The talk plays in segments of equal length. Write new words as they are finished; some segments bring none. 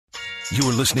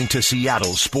You're listening to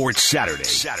Seattle Sports Saturday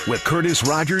with Curtis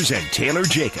Rogers and Taylor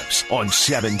Jacobs on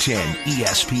 710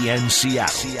 ESPN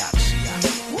Seattle.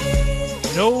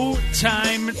 No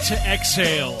time to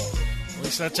exhale. At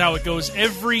least that's how it goes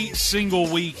every single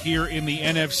week here in the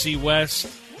NFC West.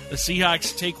 The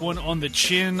Seahawks take one on the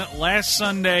chin last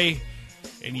Sunday,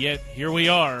 and yet here we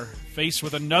are, faced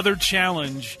with another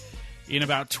challenge in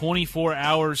about 24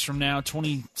 hours from now,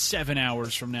 27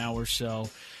 hours from now or so.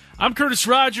 I'm Curtis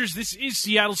Rogers. This is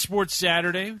Seattle Sports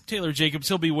Saturday. Taylor Jacobs,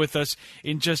 he'll be with us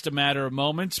in just a matter of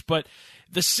moments. But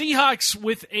the Seahawks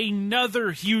with another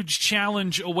huge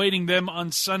challenge awaiting them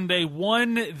on Sunday,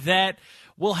 one that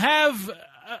will have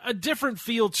a different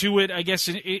feel to it, I guess,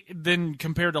 than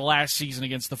compared to last season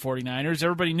against the 49ers.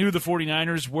 Everybody knew the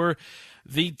 49ers were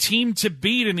the team to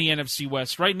beat in the NFC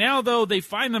West. Right now, though, they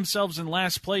find themselves in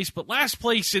last place, but last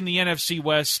place in the NFC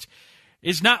West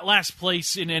is not last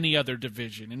place in any other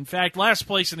division. In fact, last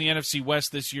place in the NFC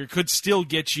West this year could still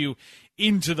get you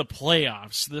into the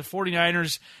playoffs. The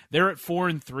 49ers, they're at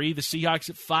 4-3. The Seahawks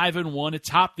at 5-1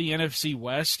 atop the NFC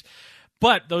West.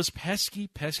 But those pesky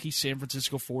San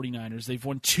Francisco 49ers, they've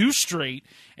won 2 straight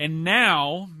and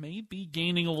now may be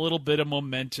gaining a little bit of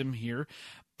momentum here.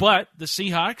 But the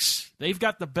Seahawks, they've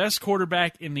got the best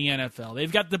quarterback in the NFL.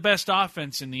 They've got the best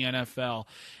offense in the NFL.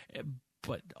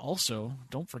 But also,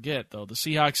 don't forget, though, the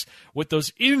Seahawks, with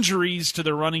those injuries to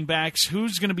their running backs,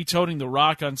 who's going to be toting the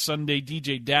rock on Sunday?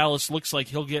 DJ Dallas looks like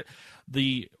he'll get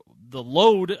the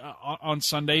load on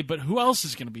Sunday, but who else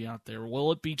is going to be out there?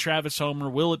 Will it be Travis Homer?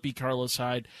 Will it be Carlos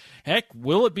Hyde? Heck,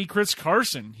 will it be Chris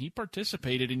Carson? He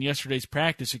participated in yesterday's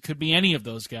practice. It could be any of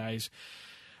those guys.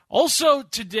 Also,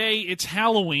 today, it's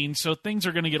Halloween, so things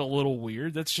are going to get a little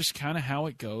weird. That's just kind of how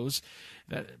it goes.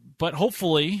 But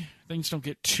hopefully, things don't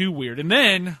get too weird. And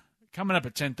then, coming up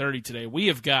at 10:30 today, we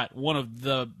have got one of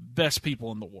the best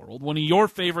people in the world. One of your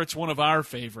favorites, one of our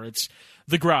favorites,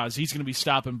 the Graz. He's going to be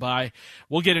stopping by.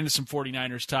 We'll get into some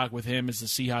 49ers talk with him as the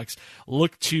Seahawks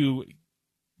look to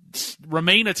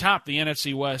remain atop the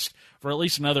NFC West for at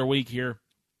least another week here.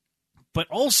 But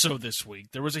also this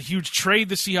week, there was a huge trade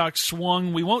the Seahawks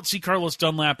swung. We won't see Carlos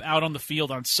Dunlap out on the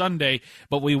field on Sunday,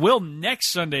 but we will next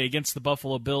Sunday against the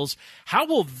Buffalo Bills. How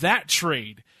will that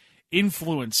trade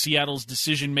influence Seattle's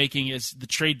decision-making as the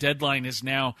trade deadline is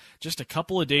now just a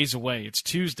couple of days away? It's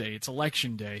Tuesday. It's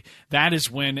Election Day. That is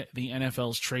when the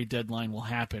NFL's trade deadline will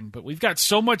happen. But we've got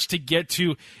so much to get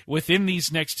to within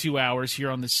these next 2 hours here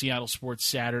on the Seattle Sports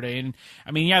Saturday. And,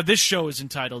 I mean, yeah, this show is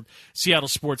entitled Seattle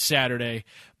Sports Saturday,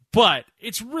 but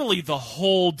it's really the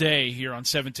whole day here on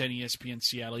 710 ESPN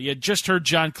Seattle. You had just heard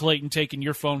John Clayton taking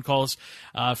your phone calls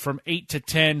from 8 to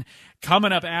 10.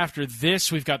 Coming up after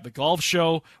this, we've got the golf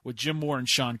show with Jim Moore and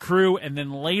Sean Crew. And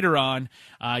then later on,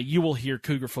 you will hear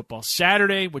Cougar Football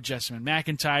Saturday with Jessamine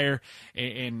McIntyre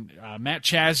and Matt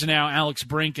Chazanow, Alex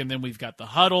Brink. And then we've got the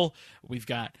Huddle. We've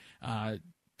got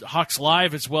Hawks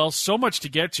Live as well. So much to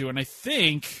get to. And I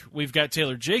think we've got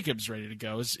Taylor Jacobs ready to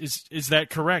go. Is that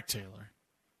correct, Taylor?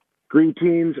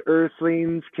 Greetings,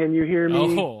 Earthlings. Can you hear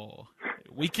me? Oh,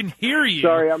 we can hear you.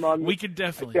 Sorry, I'm on. We can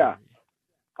definitely hear you.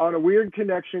 On a weird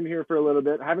connection here for a little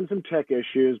bit. Having some tech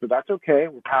issues, but that's okay.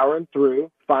 We're powering through,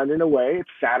 finding a way. It's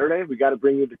Saturday. We got to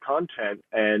bring you the content.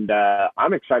 And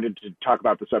I'm excited to talk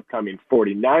about this upcoming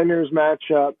 49ers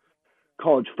matchup.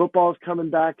 College football is coming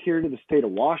back here to the state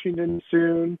of Washington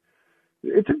soon.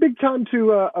 It's a big time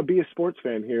to be a sports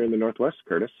fan here in the Northwest,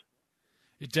 Curtis.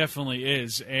 It definitely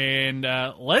is. And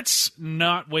let's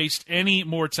not waste any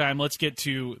more time. Let's get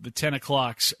to the 10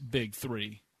 o'clock's Big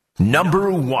Three.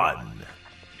 Number 1.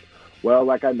 Well,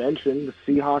 like I mentioned, the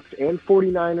Seahawks and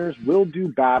 49ers will do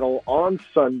battle on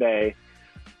Sunday,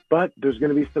 but there's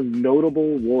going to be some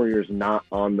notable Warriors not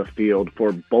on the field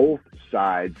for both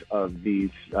sides of these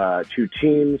two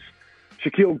teams.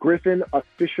 Shaquille Griffin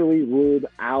officially ruled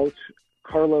out.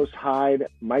 Carlos Hyde,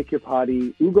 Mike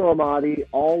Iupati, Ugo Amadi,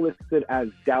 all listed as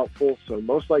doubtful, so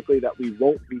most likely that we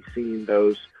won't be seeing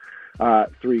those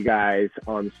three guys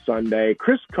on Sunday.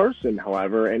 Chris Carson,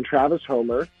 however, and Travis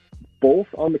Homer, both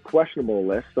on the questionable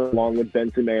list, along with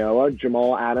Benson Mayowa,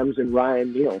 Jamal Adams, and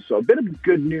Ryan Neal. So a bit of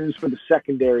good news for the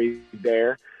secondary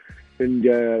there. And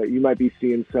you might be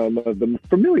seeing some of the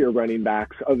familiar running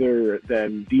backs other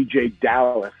than DJ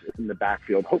Dallas in the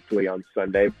backfield, hopefully on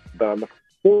Sunday. But on the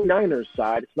 49ers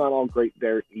side, it's not all great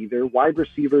there either. Wide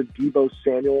receiver Deebo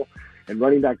Samuel and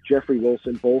running back Jeffrey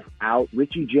Wilson both out.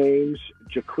 Richie James,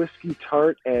 Jaquiski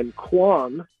Tart, and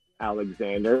Quan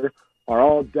Alexander are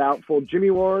all doubtful. Jimmy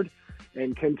Ward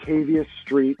and Kentavious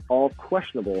Street all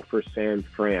questionable for San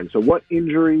Fran. So what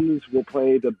injuries will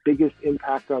play the biggest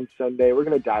impact on Sunday? We're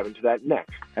going to dive into that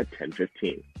next at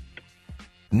 10:15.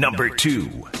 Number 2.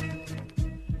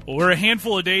 Well, we're a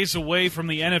handful of days away from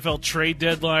the NFL trade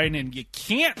deadline, and you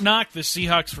can't knock the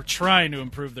Seahawks for trying to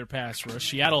improve their pass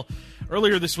rush. Seattle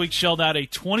earlier this week shelled out a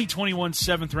 2021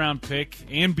 7th-round pick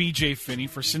and B.J. Finney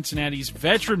for Cincinnati's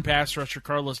veteran pass rusher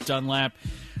Carlos Dunlap.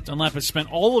 Dunlap has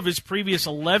spent all of his previous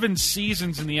 11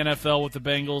 seasons in the NFL with the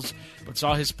Bengals, but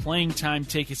saw his playing time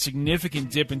take a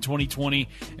significant dip in 2020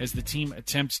 as the team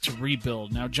attempts to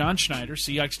rebuild. Now, John Schneider,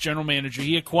 Seahawks general manager,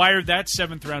 he acquired that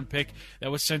 7th-round pick that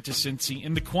was sent to Cincy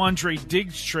in the Quandre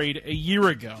Diggs trade a year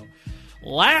ago.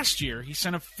 Last year, he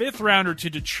sent a 5th-rounder to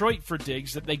Detroit for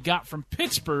Diggs that they got from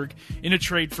Pittsburgh in a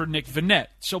trade for Nick Vannett.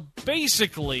 So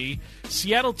basically,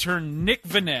 Seattle turned Nick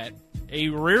Vannett, a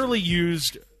rarely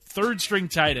used third-string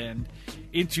tight end,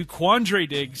 into Quandre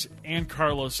Diggs and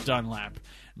Carlos Dunlap.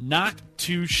 Not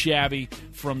too shabby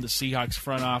from the Seahawks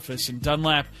front office. And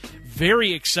Dunlap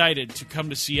very excited to come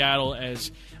to Seattle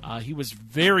as he was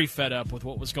very fed up with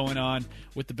what was going on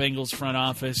with the Bengals front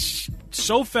office.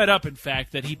 So fed up, in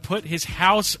fact, that he put his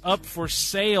house up for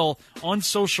sale on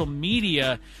social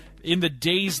media in the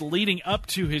days leading up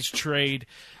to his trade.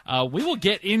 We will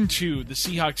get into the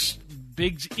Seahawks'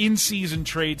 big in-season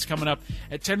trades coming up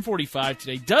at 10:45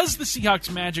 today. Does the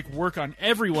Seahawks magic work on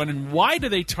everyone, and why do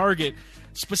they target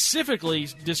specifically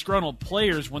disgruntled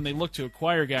players when they look to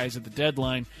acquire guys at the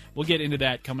deadline? We'll get into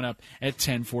that coming up at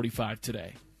 10:45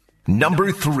 today.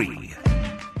 Number 3.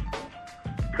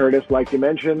 Curtis, like you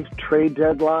mentioned, trade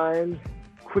deadline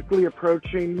quickly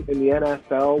approaching in the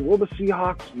NFL. Will the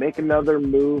Seahawks make another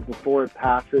move before it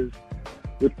passes?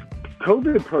 With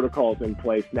COVID protocols in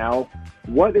place now,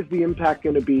 what is the impact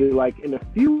going to be like in a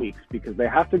few weeks? Because they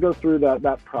have to go through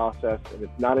that process, and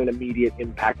it's not an immediate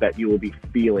impact that you will be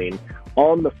feeling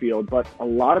on the field. But a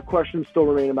lot of questions still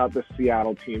remain about the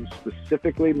Seattle team,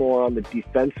 specifically more on the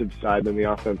defensive side than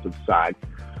the offensive side.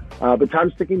 But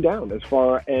time's ticking down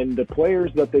and the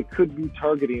players that they could be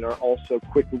targeting are also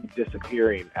quickly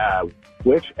disappearing,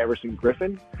 which Everson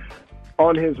Griffin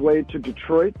on his way to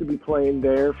Detroit to be playing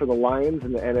there for the Lions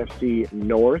in the NFC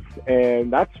North.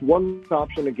 And that's one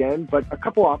option again, but a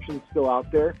couple options still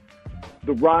out there.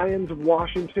 The Ryans of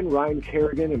Washington, Ryan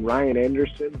Kerrigan and Ryan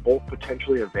Anderson, both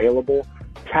potentially available.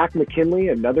 Takk McKinley,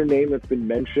 another name that's been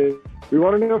mentioned. We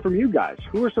want to know from you guys,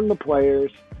 who are some of the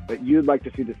players that you'd like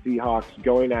to see the Seahawks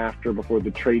going after before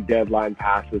the trade deadline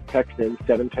passes? Text in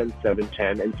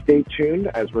 710-710 and stay tuned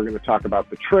as we're going to talk about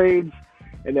the trades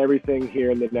and everything here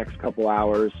in the next couple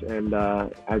hours. And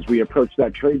as we approach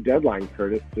that trade deadline,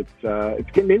 Curtis,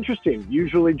 it's getting interesting.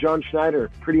 Usually John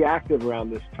Schneider, pretty active around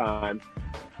this time.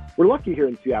 We're lucky here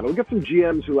in Seattle. We've got some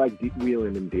GMs who like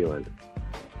wheeling and dealing.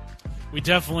 We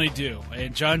definitely do.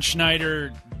 And John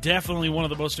Schneider, definitely one of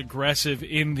the most aggressive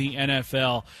in the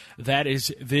NFL. That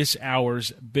is this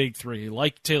hour's Big Three.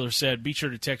 Like Taylor said, be sure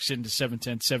to text in to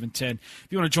 710-710. If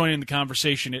you want to join in the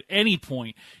conversation at any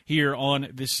point here on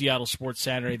this Seattle Sports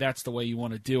Saturday, that's the way you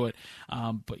want to do it.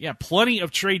 But yeah, plenty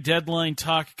of trade deadline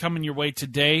talk coming your way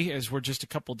today as we're just a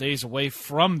couple days away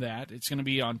from that. It's going to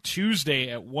be on Tuesday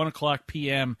at 1 o'clock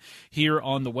p.m. here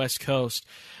on the West Coast.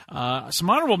 Some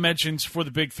honorable mentions for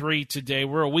the Big Three today.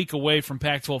 We're a week away from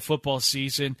Pac-12 football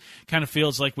season. Kind of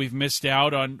feels like we've missed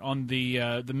out on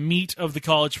the meat of the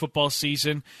college football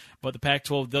season. But the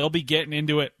Pac-12, they'll be getting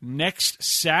into it next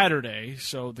Saturday.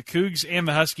 So the Cougs and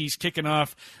the Huskies kicking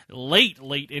off late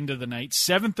into the night.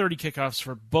 7:30 kickoffs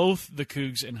for both the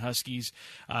Cougs and Huskies.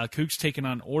 Cougs taking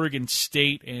on Oregon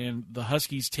State, and the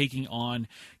Huskies taking on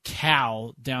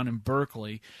Cal down in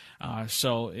Berkeley.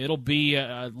 So it'll be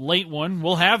a late one.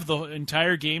 We'll have the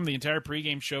entire game, the entire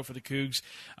pregame show for the Cougs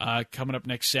coming up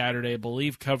next Saturday. I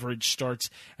believe coverage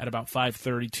starts at about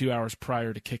 5:30, 2 hours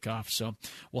prior to kickoff. So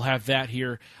we'll have that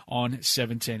here on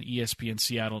 710 ESPN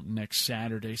Seattle next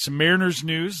Saturday. Some Mariners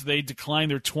news. They declined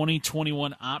their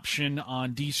 2021 option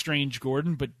on D. Strange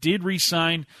Gordon, but did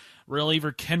re-sign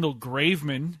reliever Kendall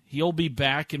Graveman. He'll be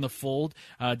back in the fold.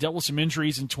 Dealt with some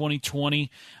injuries in 2020.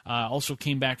 Also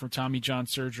came back from Tommy John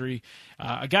surgery.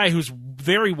 A guy who's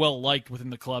very well liked within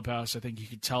the clubhouse. I think you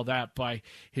could tell that by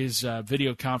his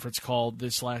video conference call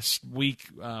this last week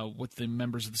with the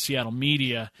members of the Seattle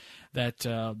media, that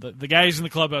the guys in the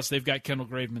clubhouse, they've got Kendall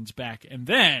Graveman's back. And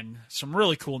then some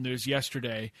really cool news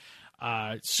yesterday.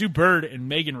 Sue Bird and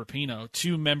Megan Rapinoe,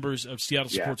 two members of Seattle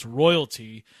Sports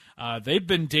royalty. They've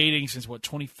been dating since,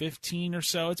 2015 or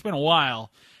so? It's been a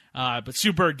while. But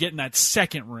Sue Bird getting that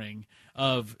second ring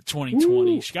of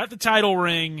 2020. She got the title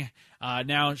ring.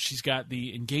 Now she's got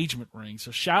the engagement ring.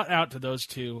 So shout out to those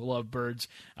two lovebirds.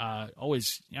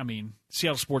 Always,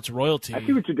 Seattle Sports royalty. I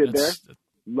see what you did there.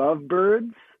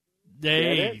 Lovebirds?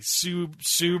 Hey,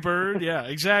 Sue Bird. Yeah,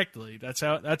 exactly. That's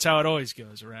how it always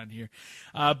goes around here.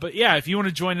 But yeah, if you want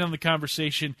to join in on the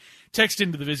conversation, text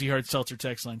into the Vizzy Hard Seltzer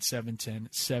text line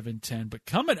 710-710. But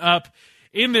coming up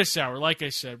in this hour, like I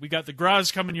said, we got the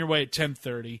Graz coming your way at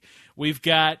 10:30. We've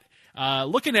got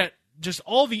looking at just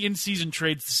all the in-season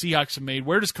trades the Seahawks have made.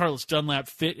 Where does Carlos Dunlap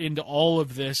fit into all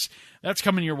of this? That's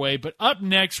coming your way. But up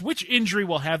next, which injury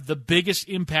will have the biggest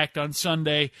impact on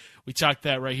Sunday? We talked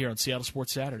that right here on Seattle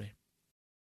Sports Saturday.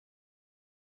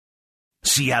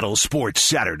 Seattle Sports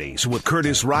Saturdays with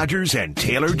Curtis Rogers and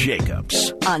Taylor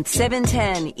Jacobs. On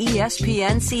 710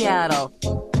 ESPN Seattle.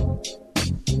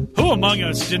 Who among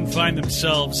us didn't find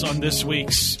themselves on this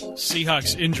week's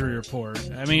Seahawks injury report?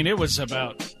 I mean, it was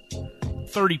about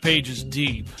 30 pages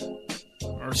deep,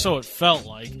 or so it felt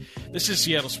like. This is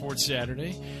Seattle Sports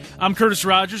Saturday. I'm Curtis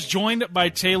Rogers, joined by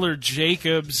Taylor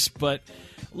Jacobs. But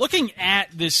looking at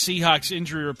this Seahawks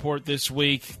injury report this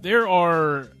week, there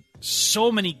are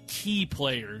so many key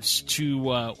players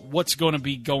to what's going to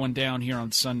be going down here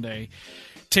on Sunday.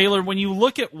 Taylor, when you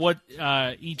look at what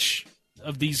each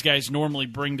of these guys normally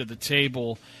bring to the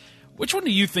table, which one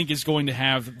do you think is going to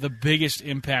have the biggest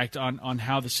impact on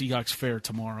how the Seahawks fare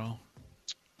tomorrow?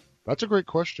 That's a great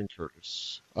question,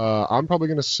 Curtis. I'm probably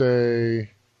going to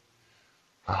say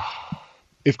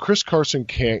if Chris Carson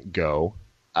can't go,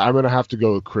 I'm going to have to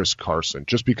go with Chris Carson,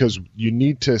 just because you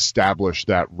need to establish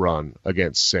that run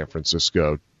against San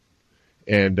Francisco.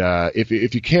 And if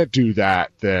you can't do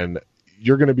that, then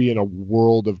you're going to be in a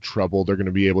world of trouble. They're going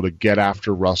to be able to get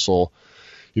after Russell.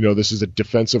 You know, this is a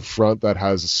defensive front that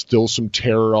has still some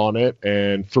terror on it.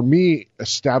 And for me,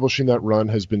 establishing that run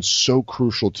has been so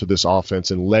crucial to this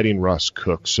offense and letting Russ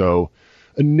cook. So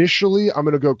initially, I'm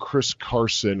going to go Chris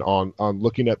Carson on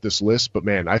looking at this list. But,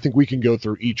 man, I think we can go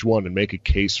through each one and make a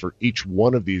case for each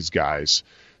one of these guys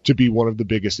to be one of the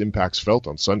biggest impacts felt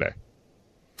on Sunday.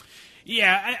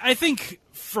 Yeah, I think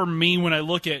for me, when I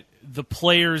look at the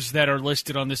players that are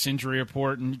listed on this injury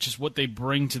report and just what they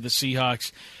bring to the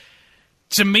Seahawks,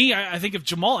 to me, I think if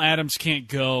Jamal Adams can't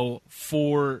go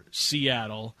for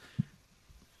Seattle,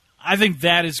 I think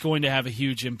that is going to have a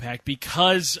huge impact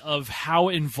because of how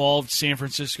involved San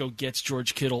Francisco gets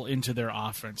George Kittle into their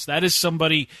offense. That is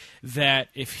somebody that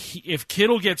if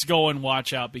Kittle gets going,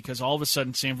 watch out, because all of a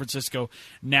sudden San Francisco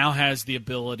now has the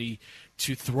ability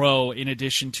to throw in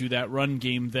addition to that run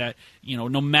game that, you know,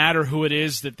 no matter who it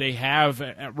is that they have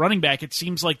at running back, it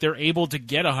seems like they're able to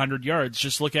get 100 yards.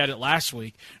 Just look at it last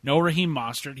week. No Raheem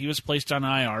Mostert. He was placed on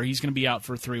IR. He's going to be out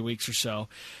for 3 weeks or so.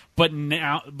 But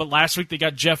last week they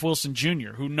got Jeff Wilson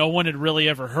Jr., who no one had really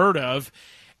ever heard of,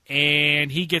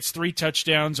 and he gets 3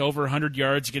 touchdowns, over 100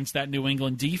 yards against that New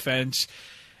England defense.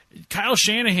 Kyle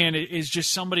Shanahan is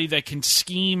just somebody that can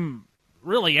scheme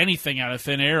really anything out of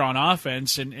thin air on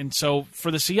offense. And so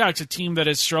for the Seahawks, a team that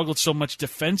has struggled so much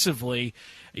defensively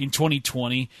in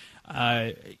 2020,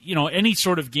 any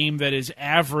sort of game that is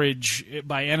average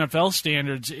by NFL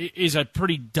standards is a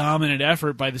pretty dominant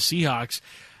effort by the Seahawks.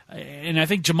 And I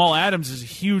think Jamal Adams is a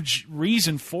huge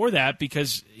reason for that,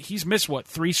 because he's missed,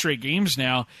 3 straight games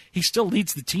now. He still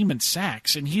leads the team in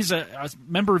sacks, and he's a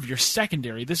member of your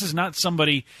secondary. This is not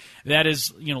somebody that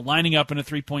is, lining up in a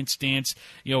 3-point stance,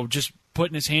 just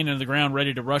putting his hand into the ground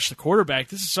ready to rush the quarterback.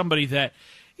 This is somebody that,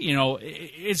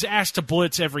 is asked to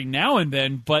blitz every now and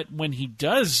then, but when he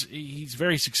does, he's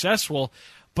very successful.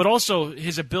 But also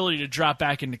his ability to drop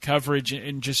back into coverage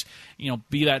and just,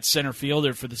 be that center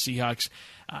fielder for the Seahawks.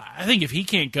 I think if he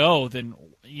can't go, then,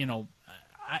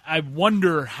 I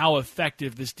wonder how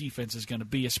effective this defense is going to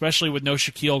be, especially with no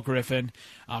Shaquille Griffin,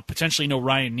 potentially no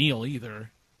Ryan Neal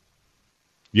either.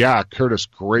 Yeah, Curtis,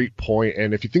 great point.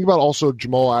 And if you think about also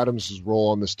Jamal Adams' role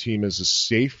on this team as a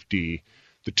safety,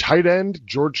 the tight end,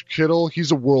 George Kittle,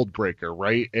 he's a world breaker,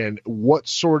 right? And what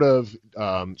sort of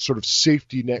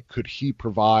safety net could he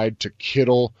provide to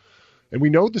Kittle? And we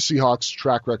know the Seahawks'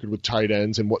 track record with tight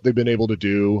ends and what they've been able to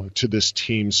do to this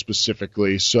team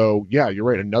specifically. So, yeah, you're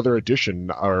right. Another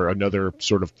addition or another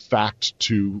sort of fact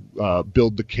to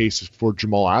build the case for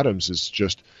Jamal Adams is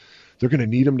just they're going to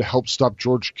need him to help stop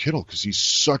George Kittle because he's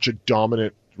such a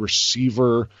dominant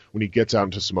receiver. When he gets out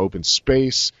into some open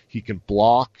space, he can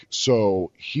block.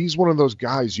 So he's one of those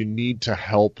guys you need to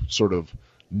help sort of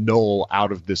null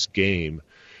out of this game.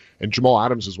 And Jamal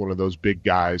Adams is one of those big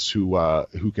guys who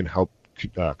can help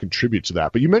contribute to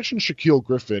that. But you mentioned Shaquille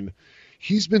Griffin.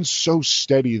 He's been so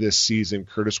steady this season,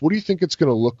 Curtis. What do you think it's going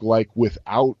to look like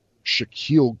without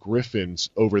Shaquille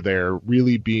Griffin's over there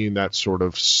really being that sort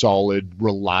of solid,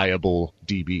 reliable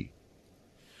DB?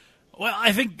 Well,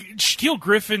 I think Shaquille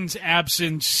Griffin's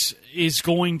absence is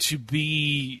going to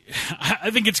be – I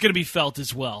think it's going to be felt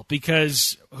as well,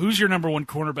 because who's your number one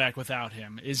cornerback without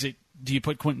him? Do you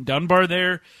put Quentin Dunbar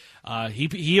there?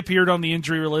 He appeared on the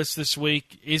injury list this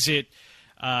week. Is it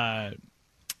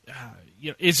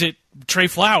Trey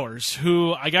Flowers,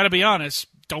 who, I got to be honest,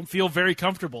 don't feel very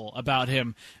comfortable about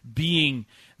him being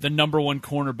the number one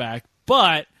cornerback,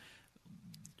 but –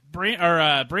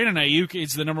 Brandon Ayuk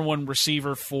is the number one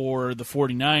receiver for the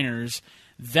 49ers.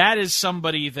 That is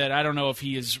somebody that I don't know if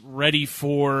he is ready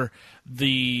for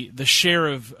the share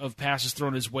of passes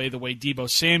thrown his way the way Deebo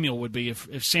Samuel would be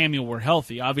if Samuel were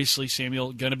healthy. Obviously,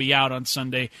 Samuel going to be out on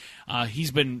Sunday.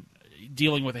 He's been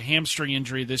dealing with a hamstring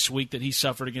injury this week that he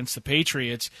suffered against the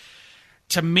Patriots.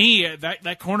 To me,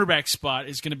 that cornerback spot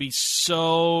is going to be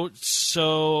so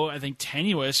I think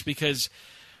tenuous, because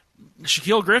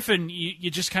Shaquille Griffin,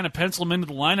 you just kind of pencil him into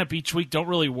the lineup each week, don't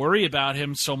really worry about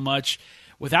him so much.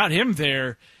 Without him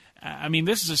there, I mean,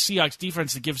 this is a Seahawks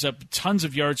defense that gives up tons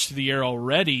of yards to the air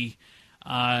already.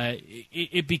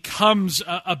 It becomes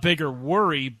a bigger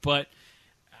worry, but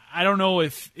I don't know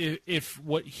if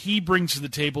what he brings to the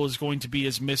table is going to be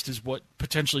as missed as what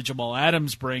potentially Jamal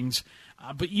Adams brings.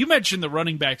 But you mentioned the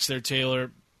running backs there, Taylor.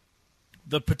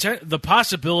 The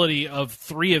possibility of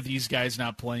three of these guys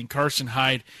not playing, Carson,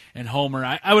 Hyde, and Homer,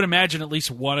 I would imagine at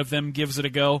least one of them gives it a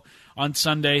go on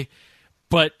Sunday.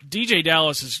 But DJ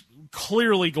Dallas is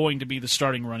clearly going to be the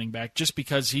starting running back just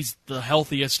because he's the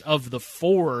healthiest of the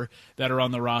four that are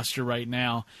on the roster right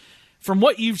now. From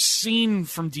what you've seen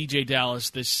from DJ Dallas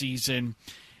this season,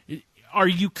 are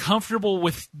you comfortable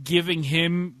with giving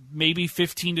him maybe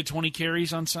 15 to 20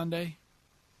 carries on Sunday?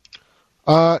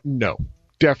 No.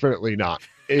 Definitely not.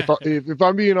 If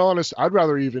I'm being honest, I'd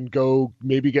rather even go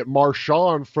maybe get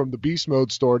Marshawn from the Beast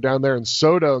Mode store down there in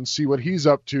Soda and see what he's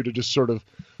up to just sort of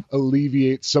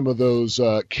alleviate some of those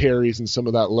carries and some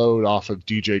of that load off of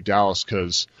DJ Dallas,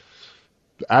 because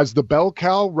as the bell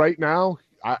cow right now,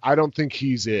 I don't think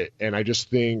he's it, and I just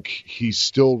think he's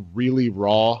still really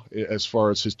raw as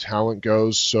far as his talent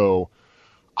goes, so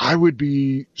I would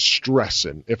be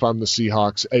stressing if I'm the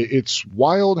Seahawks. It's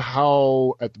wild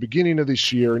how at the beginning of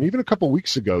this year, and even a couple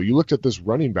weeks ago, you looked at this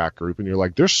running back group and you're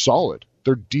like, they're solid.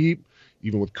 They're deep,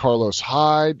 even with Carlos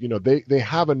Hyde. They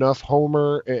have enough.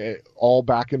 Homer, all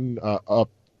backing up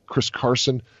Chris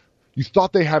Carson. You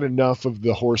thought they had enough of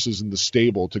the horses in the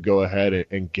stable to go ahead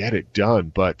and get it done.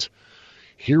 But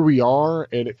here we are,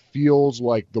 and it feels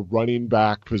like the running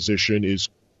back position is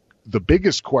the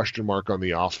biggest question mark on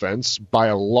the offense by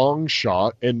a long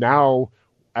shot. And now,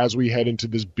 as we head into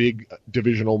this big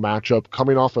divisional matchup,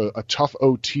 coming off a tough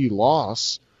OT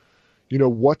loss,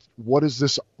 what is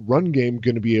this run game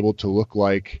going to be able to look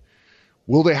like?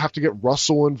 Will they have to get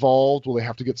Russell involved? Will they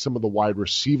have to get some of the wide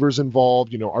receivers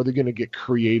involved? Are they going to get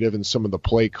creative in some of the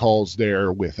play calls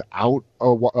there without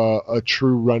a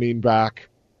true running back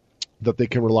that they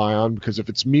can rely on? Because if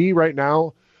it's me right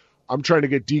now, I'm trying to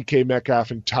get DK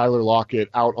Metcalf and Tyler Lockett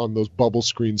out on those bubble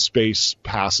screen space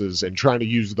passes and trying to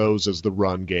use those as the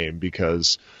run game,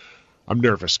 because I'm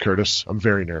nervous, Curtis. I'm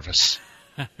very nervous.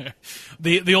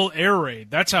 The old air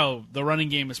raid. That's how the running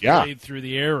game is played through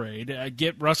the air raid.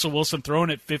 Get Russell Wilson throwing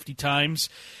it 50 times.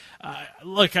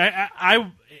 Look,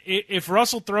 if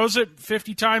Russell throws it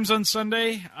 50 times on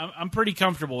Sunday, I'm pretty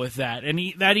comfortable with that. And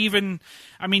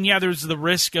there's the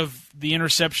risk of the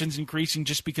interceptions increasing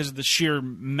just because of the sheer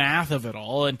math of it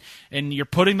all. And you're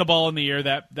putting the ball in the air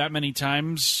that many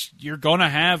times, you're going to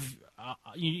have,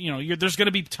 there's going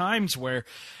to be times where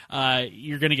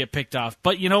you're going to get picked off.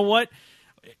 But you know what?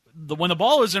 When the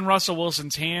ball is in Russell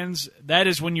Wilson's hands, that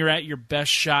is when you're at your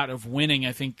best shot of winning,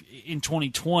 I think, in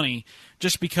 2020,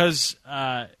 just because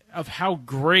of how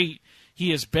great he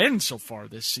has been so far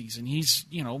this season. He's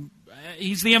the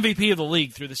MVP of the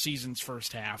league through the season's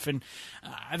first half. And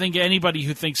I think anybody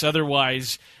who thinks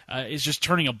otherwise is just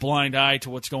turning a blind eye to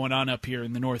what's going on up here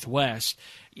in the Northwest.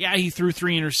 Yeah, he threw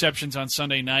 3 interceptions on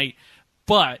Sunday night,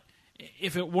 but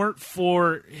if it weren't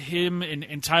for him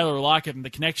and Tyler Lockett and the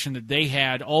connection that they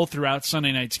had all throughout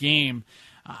Sunday night's game,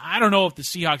 I don't know if the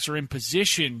Seahawks are in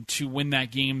position to win that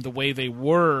game the way they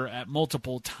were at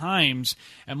multiple times,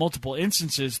 at multiple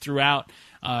instances throughout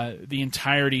the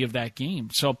entirety of that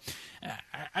game. So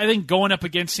I think going up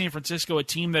against San Francisco, a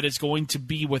team that is going to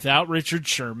be without Richard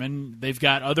Sherman, they've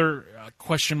got other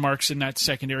question marks in that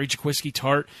secondary. Jaquiski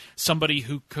Tartt, somebody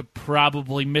who could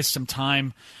probably miss some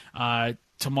time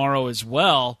tomorrow as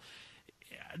well.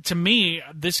 To me,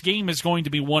 this game is going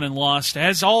to be won and lost,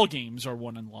 as all games are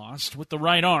won and lost, with the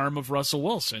right arm of Russell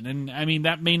Wilson. And,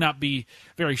 that may not be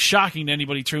very shocking to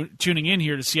anybody tuning in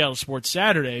here to Seattle Sports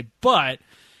Saturday, but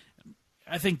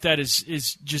I think that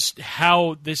is just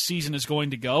how this season is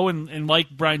going to go. And like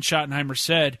Brian Schottenheimer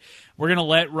said, we're going to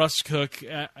let Russ cook,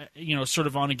 sort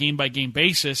of on a game-by-game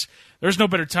basis. There's no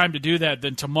better time to do that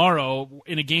than tomorrow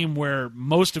in a game where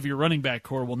most of your running back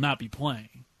core will not be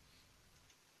playing.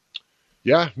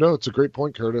 Yeah, no, it's a great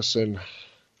point, Curtis. And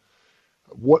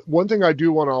one thing I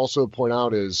do want to also point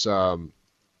out is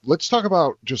let's talk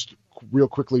about just real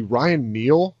quickly Ryan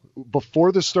Neal.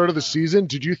 Before the start of the season,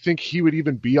 did you think he would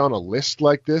even be on a list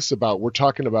like this we're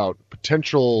talking about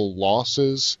potential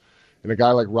losses, and a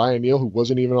guy like Ryan Neal, who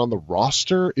wasn't even on the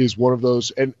roster, is one of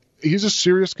those, and he's a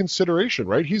serious consideration,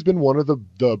 right? He's been one of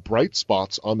the bright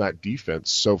spots on that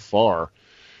defense so far.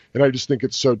 And I just think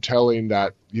it's so telling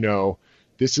that,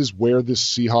 this is where this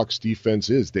Seahawks defense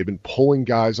is. They've been pulling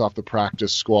guys off the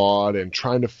practice squad and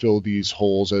trying to fill these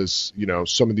holes as,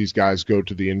 some of these guys go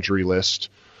to the injury list.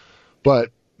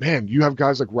 But man, you have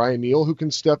guys like Ryan Neal who can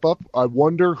step up. I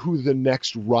wonder who the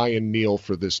next Ryan Neal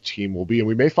for this team will be, and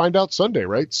we may find out Sunday,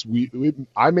 right? So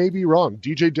I may be wrong.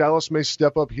 DJ Dallas may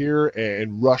step up here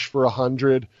and rush for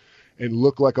 100 and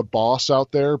look like a boss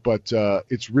out there, but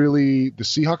it's really the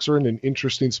Seahawks are in an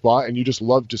interesting spot, and you just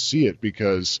love to see it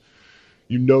because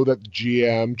you know that the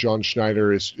GM, John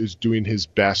Schneider, is doing his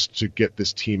best to get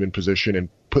this team in position and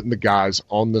putting the guys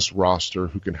on this roster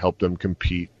who can help them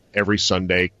compete every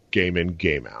Sunday, game in,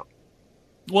 game out.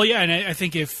 Well, yeah, and I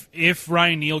think if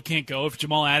Ryan Neal can't go, if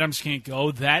Jamal Adams can't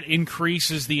go, that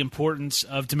increases the importance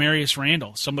of Demarius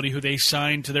Randall, somebody who they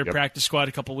signed to their practice squad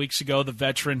a couple weeks ago, the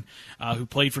veteran who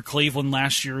played for Cleveland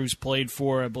last year, who's played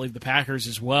for, I believe, the Packers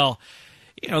as well.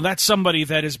 That's somebody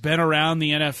that has been around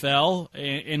the NFL,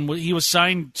 and he was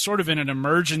signed sort of in an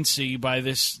emergency by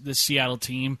this Seattle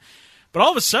team. But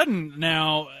all of a sudden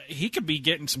now he could be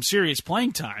getting some serious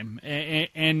playing time.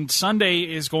 And Sunday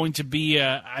is going to be,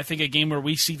 I think, a game where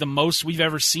we see the most we've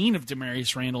ever seen of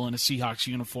Demarius Randall in a Seahawks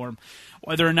uniform.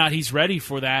 Whether or not he's ready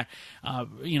for that,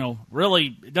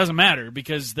 really it doesn't matter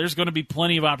because there's going to be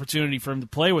plenty of opportunity for him to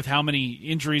play with how many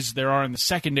injuries there are in the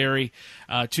secondary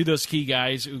to those key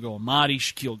guys, Ugo Amadi,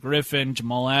 Shaquille Griffin,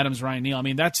 Jamal Adams, Ryan Neal. I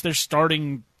mean, that's their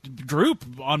starting group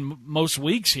on most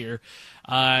weeks here.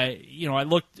 I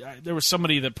looked. There was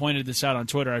somebody that pointed this out on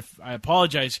Twitter. I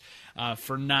apologize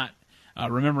for not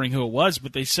remembering who it was,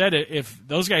 but they said if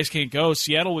those guys can't go,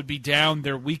 Seattle would be down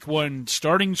their Week 1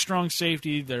 starting strong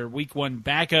safety, their Week 1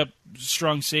 backup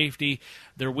strong safety,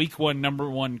 their Week 1 number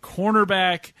 1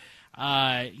 cornerback.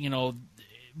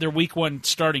 Their Week 1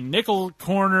 starting nickel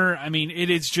corner. I mean, it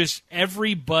is just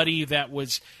everybody that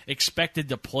was expected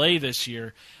to play this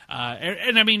year.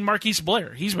 And I mean, Marquise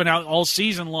Blair, he's been out all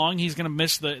season long. He's going to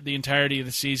miss the entirety of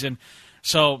the season.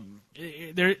 So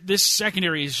this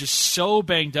secondary is just so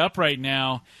banged up right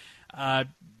now.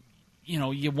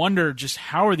 You wonder just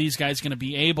how are these guys going to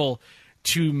be able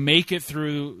to make it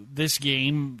through this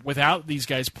game without these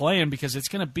guys playing, because it's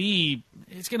going to be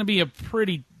a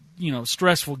pretty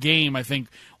stressful game, I think,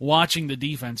 watching the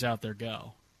defense out there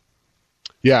go.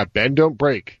 Yeah, bend, don't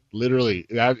break. Literally,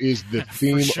 that is the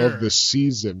theme of the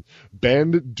season.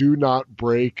 Bend, do not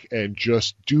break, and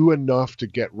just do enough to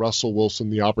get Russell Wilson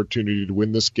the opportunity to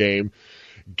win this game.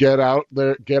 Get out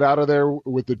of there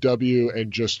with the W,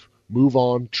 and just move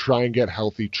on. Try and get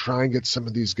healthy. Try and get some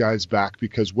of these guys back,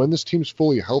 because when this team's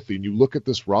fully healthy, and you look at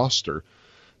this roster,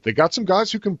 they got some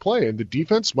guys who can play, and the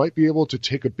defense might be able to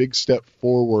take a big step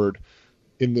forward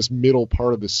in this middle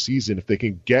part of the season if they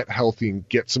can get healthy and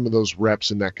get some of those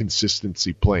reps and that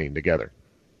consistency playing together.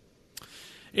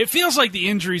 It feels like the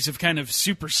injuries have kind of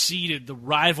superseded the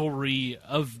rivalry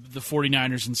of the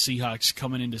 49ers and Seahawks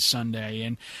coming into Sunday.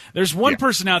 And there's one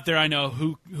person out there I know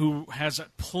who has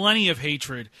plenty of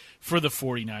hatred for the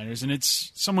 49ers, and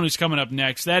it's someone who's coming up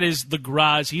next. That is the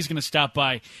Graz. He's going to stop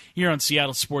by here on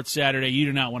Seattle Sports Saturday. You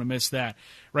do not want to miss that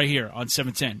right here on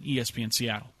 710 ESPN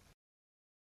Seattle.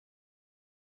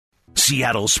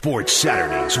 Seattle Sports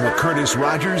Saturdays with Curtis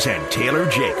Rogers and Taylor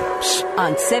Jacobs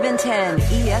on 710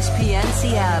 ESPN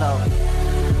Seattle.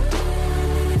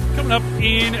 Coming up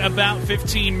in about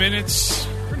 15 minutes,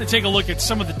 we're going to take a look at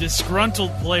some of the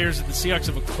disgruntled players that the Seahawks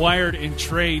have acquired in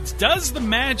trades. Does the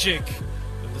magic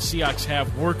that the Seahawks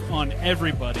have work on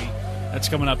everybody? That's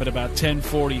coming up at about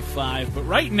 10:45. But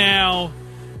right now,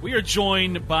 we are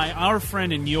joined by our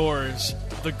friend and yours,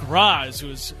 the Graz,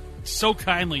 who is so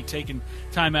kindly taken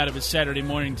time out of his Saturday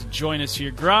morning to join us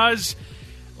here. Graz,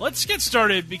 let's get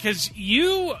started, because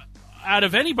you, out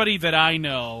of anybody that I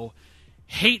know,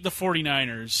 hate the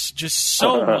 49ers just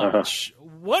so much.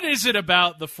 What is it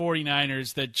about the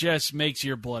 49ers that just makes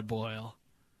your blood boil?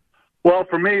 Well,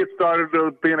 for me, it started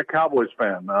being a Cowboys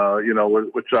fan,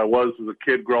 which I was as a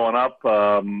kid growing up.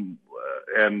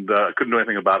 couldn't do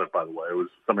anything about it, by the way. It was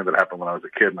something that happened when I was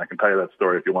a kid, and I can tell you that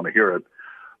story if you want to hear it.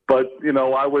 But,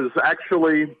 I was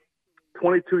actually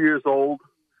 22 years old,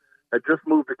 had just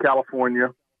moved to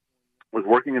California, was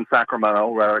working in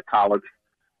Sacramento, right out of college,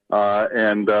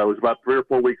 and it was about 3 or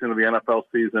 4 weeks into the NFL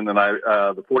season, and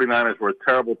the 49ers were a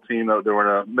terrible team. They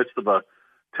were in the midst of a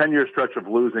 10-year stretch of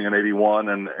losing in 81,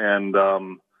 and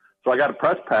so I got a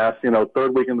press pass,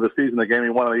 third week into the season. They gave me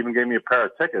one, and they even gave me a pair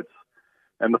of tickets.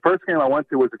 And the first game I went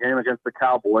to was a game against the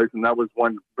Cowboys, and that was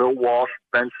when Bill Walsh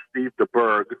benched Steve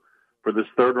DeBerg for this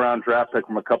third-round draft pick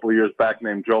from a couple of years back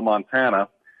named Joe Montana.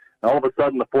 And all of a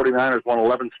sudden, the 49ers won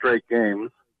 11 straight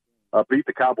games, beat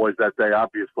the Cowboys that day,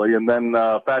 obviously. And then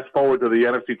fast forward to the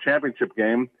NFC Championship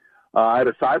game, I had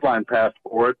a sideline pass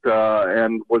for it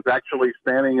and was actually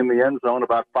standing in the end zone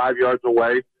about 5 yards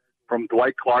away from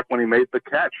Dwight Clark when he made the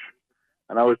catch.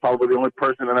 And I was probably the only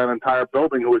person in that entire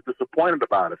building who was disappointed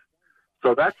about it.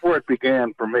 So that's where it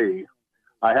began for me.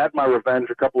 I had my revenge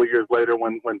a couple of years later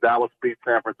when Dallas beat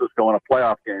San Francisco in a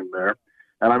playoff game there.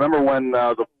 And I remember when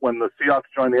the Seahawks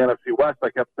joined the NFC West, I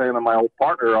kept saying to my old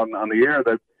partner on the air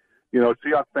that,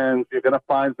 Seahawks fans, you're going to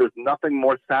find there's nothing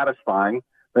more satisfying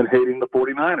than hating the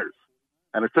 49ers.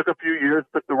 And it took a few years,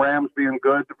 took the Rams being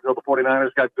good until the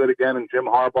 49ers got good again and Jim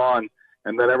Harbaugh,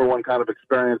 and then everyone kind of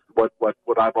experienced what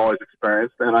I've always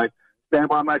experienced. And I stand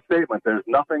by my statement. There's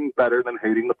nothing better than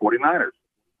hating the 49ers.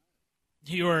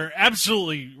 You are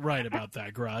absolutely right about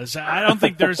that, Graz. I don't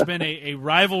think there's been a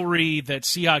rivalry that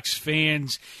Seahawks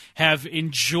fans have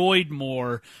enjoyed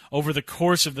more over the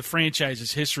course of the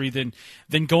franchise's history than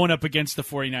going up against the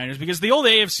 49ers. Because the old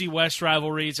AFC West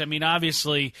rivalries,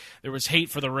 obviously there was hate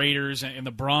for the Raiders and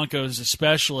the Broncos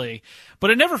especially,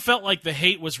 but it never felt like the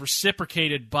hate was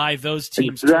reciprocated by those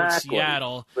teams towards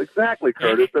Seattle. Exactly,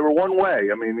 Curtis. They were one way.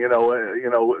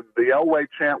 The Elway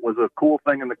chant was a cool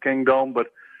thing in the Kingdome,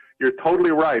 but you're totally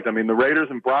right. The Raiders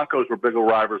and Broncos were bigger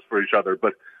rivals for each other.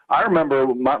 But I remember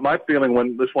my feeling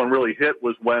when this one really hit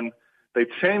was when they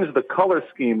changed the color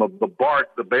scheme of the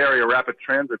BART, the Bay Area Rapid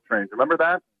Transit trains. Remember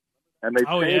that? And they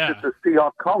changed it to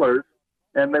Seahawks colors,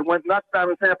 and they went nuts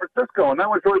down in San Francisco. And that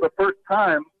was really the first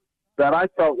time that I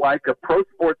felt like a pro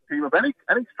sports team of any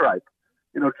stripe,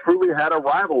 truly had a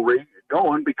rivalry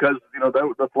going because,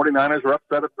 the 49ers were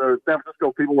upset at the San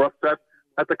Francisco people were upset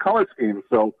at the color scheme.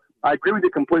 So I agree with you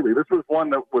completely. This was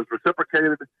one that was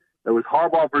reciprocated. It was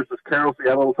Harbaugh versus Carroll, so you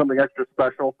had a little something extra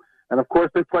special. And, of course,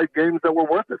 they played games that were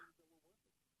worth it.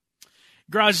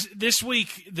 Graz, this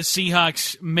week the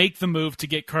Seahawks make the move to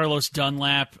get Carlos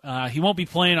Dunlap. He won't be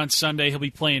playing on Sunday. He'll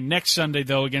be playing next Sunday,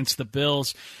 though, against the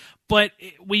Bills. But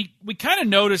we kind of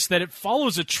noticed that it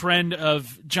follows a trend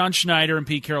of John Schneider and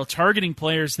Pete Carroll targeting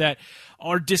players that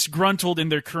are disgruntled in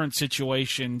their current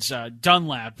situations.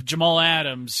 Dunlap, Jamal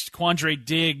Adams, Quandre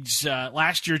Diggs,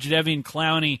 last year Jadeveon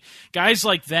Clowney, guys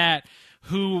like that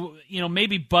who, may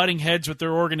be butting heads with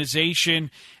their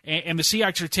organization, and the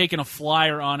Seahawks are taking a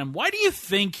flyer on him. Why do you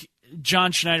think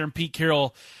John Schneider and Pete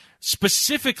Carroll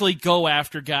specifically go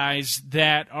after guys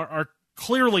that are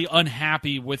clearly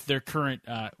unhappy with their current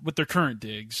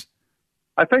digs?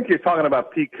 I think you're talking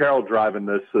about Pete Carroll driving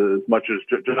this as much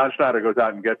as John Schneider goes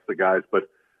out and gets the guys. But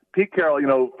Pete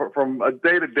Carroll, from a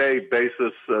day-to-day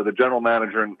basis, the general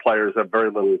manager and players have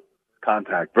very little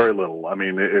contact, very little.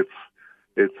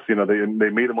 It's they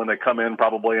meet them when they come in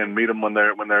probably, and meet them when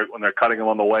they're cutting them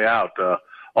on the way out.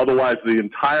 Otherwise, the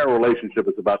entire relationship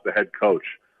is about the head coach.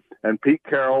 And Pete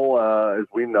Carroll, as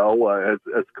we know,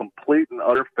 has complete and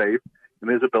utter faith in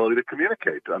his ability to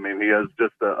communicate. He has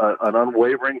just an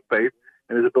unwavering faith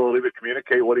in his ability to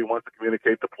communicate what he wants to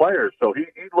communicate to players. So he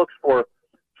looks for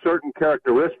certain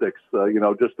characteristics,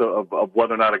 just of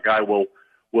whether or not a guy will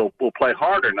play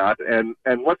hard or not, and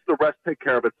lets the rest take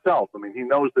care of itself. He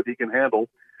knows that he can handle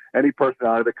any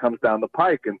personality that comes down the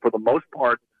pike, and for the most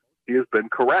part, he has been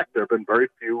correct. There have been very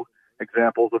few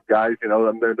examples of guys,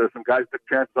 there's some guys took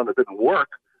chances on that didn't work,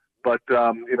 but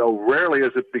rarely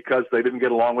is it because they didn't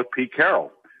get along with Pete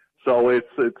Carroll. So it's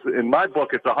in my book,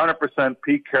 it's 100%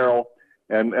 Pete Carroll.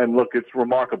 And look, it's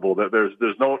remarkable that there's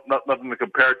nothing to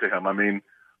compare to him.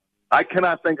 I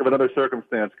cannot think of another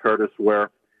circumstance, Curtis, where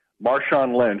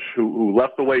Marshawn Lynch, who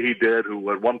left the way he did,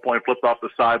 who at one point flipped off the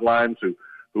sidelines, who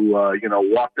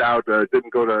walked out,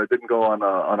 didn't go on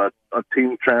a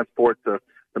team transport to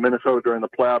Minnesota during the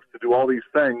playoffs to do all these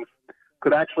things,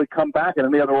 could actually come back in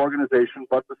any other organization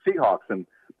but the Seahawks. And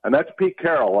that's Pete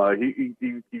Carroll.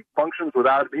 He functions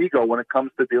without an ego when it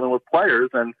comes to dealing with players,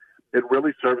 and it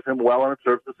really serves him well, and it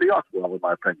serves the Seahawks well, in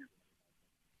my opinion.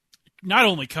 not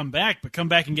only come back, but come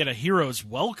back and get a hero's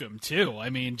welcome, too. I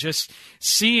mean, just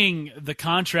seeing the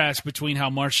contrast between how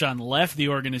Marshawn left the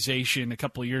organization a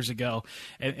couple of years ago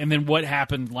and then what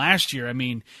happened last year. I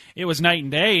mean, it was night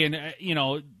and day, and,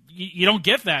 you don't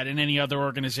get that in any other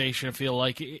organization, I feel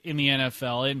like, in the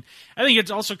NFL. And I think it's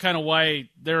also kind of why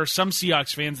there are some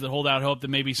Seahawks fans that hold out hope that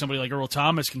maybe somebody like Earl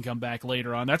Thomas can come back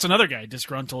later on. That's another guy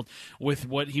disgruntled with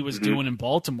what he was doing in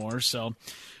Baltimore. So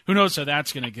who knows how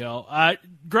that's going to go.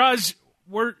 Graz,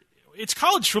 it's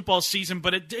college football season,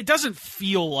 but it doesn't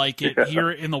feel like it here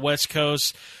in the West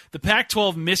Coast. The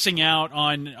Pac-12 missing out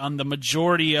on the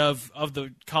majority of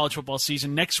the college football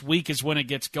season. Next week is when it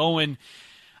gets going.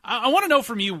 I want to know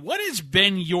from you, what has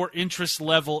been your interest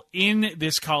level in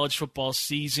this college football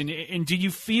season, and do you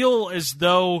feel as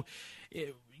though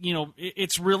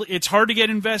it's hard to get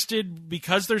invested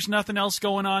because there's nothing else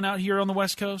going on out here on the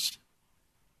West Coast?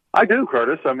 I do,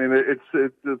 Curtis. I mean,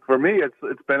 it's for me,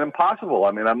 it's been impossible.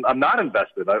 I mean, I'm not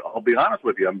invested. I'll be honest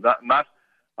with you. I'm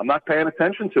not paying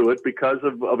attention to it because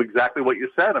of exactly what you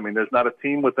said. I mean, there's not a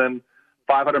team within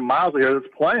 500 miles of here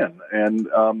that's playing, and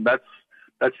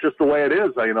that's just the way it is.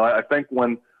 I think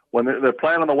when they're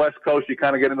playing on the West Coast, you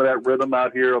kind of get into that rhythm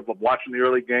out here of watching the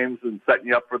early games and setting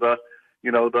you up for the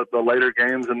later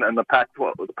games and the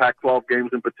Pac-12 games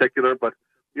in particular. But,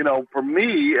 for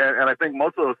me, and I think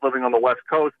most of us living on the West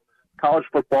Coast, college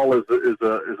football is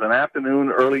an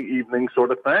afternoon, early evening sort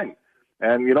of thing,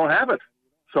 and you don't have it.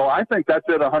 So I think that's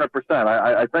it 100%.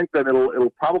 I think that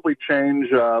it'll probably change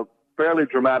fairly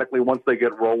dramatically once they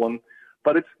get rolling.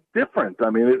 But it's different.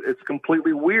 I mean, it's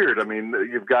completely weird. I mean,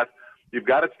 you've got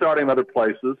it starting other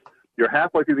places. You're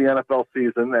halfway through the NFL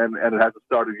season, and it hasn't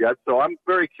started yet. So I'm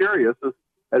very curious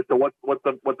as to what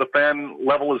the fan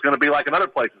level is going to be like in other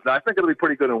places. Now, I think it'll be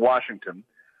pretty good in Washington.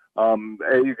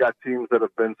 You've got teams that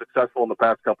have been successful in the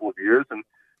past couple of years,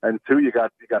 and two, you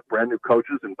got brand new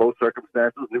coaches in both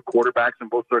circumstances, new quarterbacks in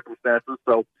both circumstances.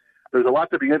 So there's a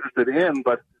lot to be interested in,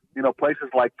 but places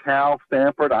like Cal,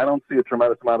 Stanford, I don't see a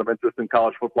tremendous amount of interest in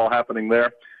college football happening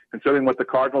there. Considering what the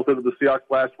Cardinals did to the Seahawks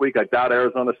last week, I doubt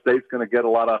Arizona State's going to get a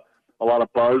lot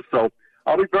of buzz. So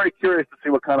I'll be very curious to see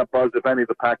what kind of buzz, if any,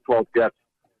 the Pac-12 gets.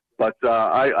 But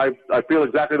I feel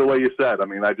exactly the way you said. I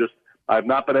mean, I've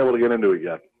not been able to get into it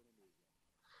yet.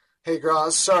 Hey,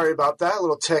 Graz, sorry about that.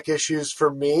 Little tech issues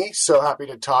for me. So happy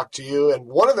to talk to you. And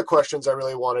one of the questions I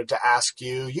really wanted to ask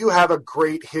you, you have a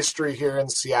great history here in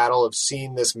Seattle of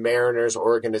seeing this Mariners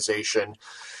organization.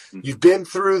 You've been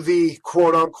through the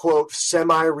quote-unquote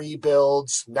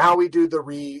semi-rebuilds. Now we do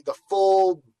the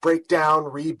full breakdown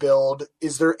rebuild.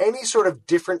 Is there any sort of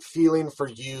different feeling for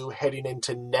you heading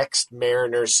into next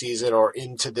Mariners season or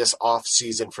into this off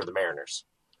season for the Mariners?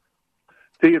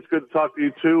 T, it's good to talk to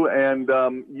you too. And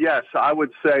yes, I would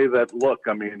say that, look,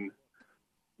 I mean,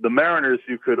 the Mariners,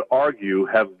 you could argue,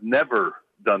 have never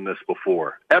done this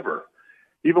before, ever.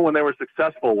 Even when they were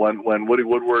successful, when Woody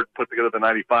Woodward put together the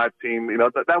 95 team,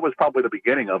 that was probably the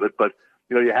beginning of it. But,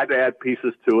 you had to add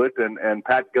pieces to it. And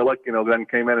Pat Gillick, then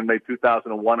came in and made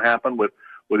 2001 happen with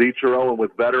Ichiro and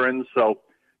with veterans. So,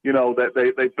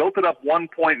 that they built it up one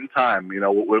point in time,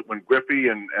 when Griffey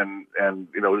and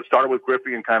it started with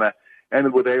Griffey and kind of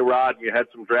ended with A-Rod, and you had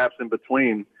some drafts in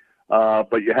between.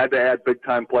 But you had to add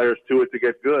big-time players to it to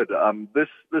get good.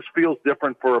 This feels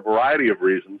different for a variety of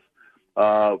reasons.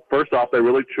 First off, they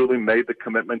really truly made the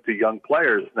commitment to young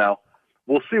players. Now,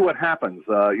 we'll see what happens.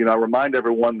 I remind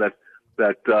everyone that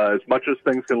as much as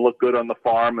things can look good on the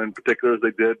farm, in particular as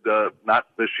they did, not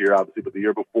this year, obviously, but the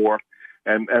year before,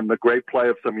 and the great play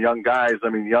of some young guys,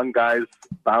 young guys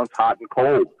bounce hot and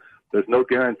cold. There's no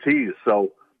guarantees.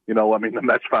 So, the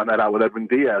Mets found that out with Edwin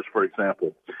Diaz, for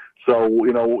example. So,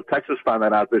 Texas found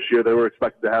that out this year. They were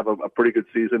expected to have a pretty good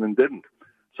season and didn't.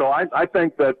 So I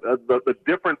think that the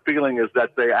different feeling is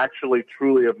that they actually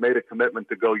truly have made a commitment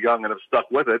to go young and have stuck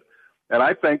with it. And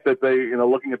I think that they,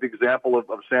 looking at the example of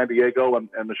San Diego and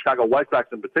the Chicago White Sox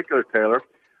in particular, Taylor,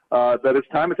 that it's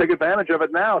time to take advantage of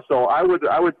it now. So I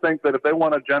would think that if they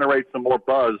want to generate some more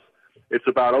buzz, it's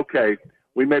about, okay,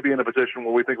 we may be in a position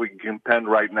where we think we can contend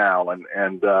right now. And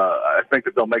I think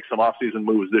that they'll make some off-season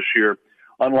moves this year,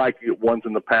 unlike ones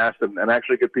in the past, and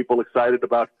actually get people excited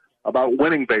about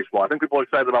winning baseball. I think people are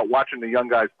excited about watching the young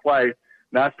guys play.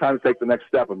 Now it's time to take the next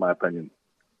step, in my opinion.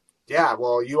 Yeah,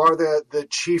 well, you are the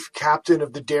chief captain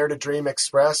of the Dare to Dream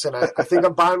Express, and I think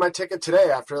I'm buying my ticket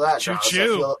today after that.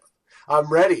 Choo-choo. I'm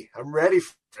ready. I'm ready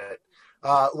for it.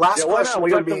 Last question. We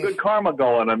got some good karma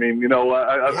going. I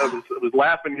was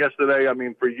laughing yesterday.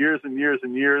 For years and years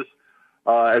and years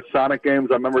at Sonic games,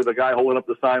 I remember the guy holding up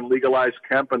the sign, legalize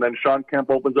Kemp, and then Sean Kemp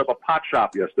opens up a pot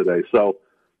shop yesterday. So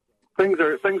things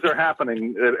are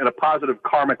happening in a positive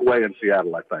karmic way in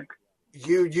Seattle, I think.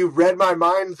 You read my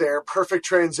mind there. Perfect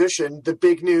transition. The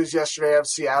big news yesterday of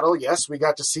Seattle. Yes, we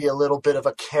got to see a little bit of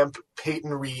a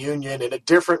Kemp-Payton reunion in a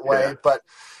different way, but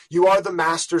you are the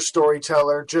master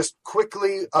storyteller. Just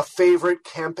quickly, a favorite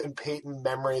Kemp and Payton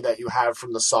memory that you have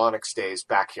from the Sonics days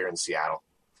back here in Seattle.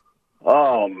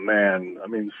 Oh man, I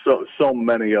mean, so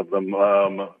many of them.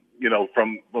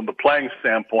 From the playing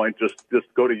standpoint, just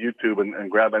go to YouTube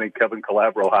and grab any Kevin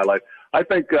Calabro highlight. I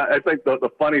think the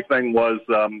funny thing was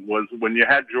when you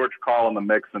had George Karl in the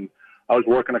mix, and I was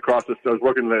working at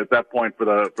that point for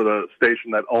the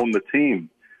station that owned the team,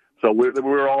 so we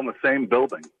were all in the same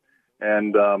building,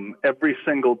 and every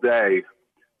single day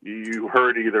you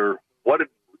heard either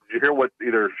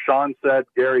Sean said,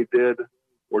 Gary did,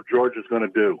 or George is going to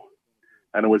do.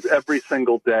 And it was every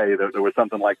single day that there was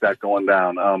something like that going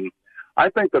down. I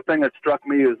think the thing that struck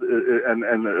me is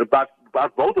about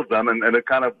both of them, and it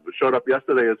kind of showed up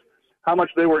yesterday, is how much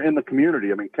they were in the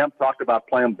community. I mean, Kemp talked about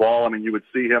playing ball. I mean, you would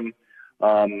see him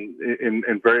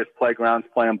in various playgrounds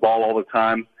playing ball all the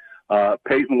time.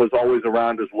 Payton was always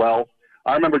around as well.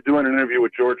 I remember doing an interview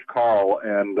with George Karl,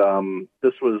 and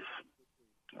this was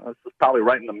probably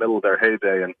right in the middle of their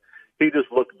heyday, and he just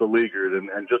looked beleaguered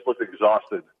and just looked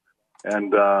exhausted.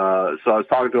 And so I was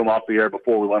talking to him off the air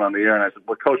before we went on the air, and I said,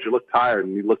 well, Coach, you look tired.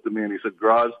 And he looked at me and he said,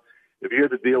 Graz, if you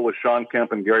had to deal with Sean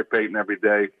Kemp and Gary Payton every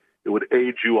day, it would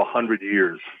age you 100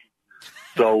 years.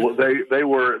 So they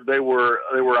were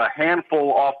a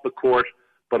handful off the court,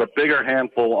 but a bigger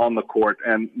handful on the court.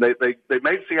 And they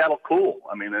made Seattle cool.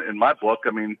 I mean, in my book,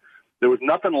 I mean, there was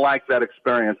nothing like that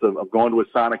experience of going to a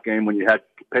Sonic game when you had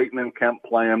Payton and Kemp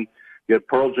playing. You had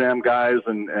Pearl Jam guys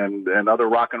and other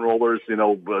rock and rollers,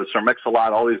 Sir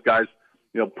Mix-a-Lot, all these guys,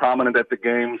 prominent at the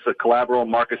games. Calabro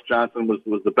and Marcus Johnson was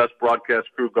the best broadcast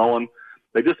crew going.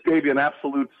 They just gave you an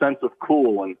absolute sense of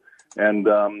cool. And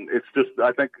it's just,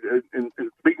 I think, in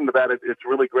speaking to that, it's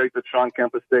really great that Sean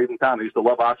Kemp has stayed in town. He used to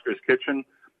love Oscar's Kitchen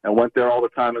and went there all the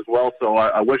time as well. So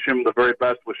I wish him the very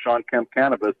best with Sean Kemp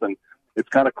Cannabis. And it's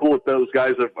kind of cool that those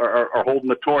guys are holding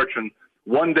the torch. And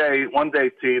one day,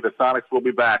 T, the Sonics will be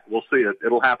back. We'll see it.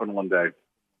 It'll happen one day.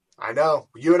 I know.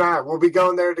 You and I, we'll be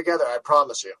going there together. I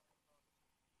promise you.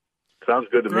 Sounds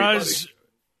good to me, buddy.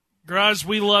 Graz,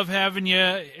 we love having you,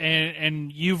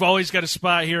 and you've always got a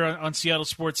spot here on Seattle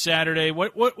Sports Saturday.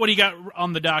 What do you got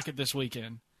on the docket this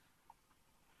weekend?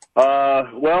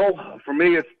 Well, for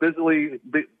me, it's busily,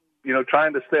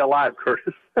 trying to stay alive,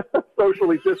 Curtis.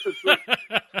 Socially distancing,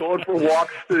 going for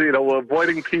walks,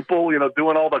 avoiding people,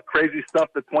 doing all the crazy stuff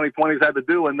that 2020's had to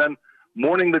do, and then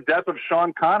mourning the death of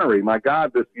Sean Connery. My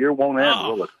God, this year won't end,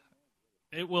 will it?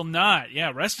 It will not.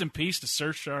 Yeah, rest in peace to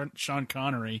Sir Sean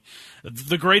Connery,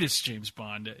 the greatest James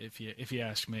Bond, if you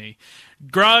ask me.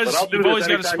 Graz, but I'll do you've this always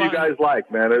got a spot. You guys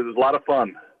like, man. It was a lot of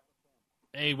fun.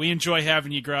 Hey, we enjoy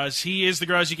having you, Graz. He is the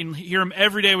Graz. You can hear him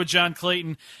every day with John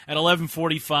Clayton at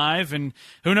 11:45, and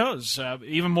who knows,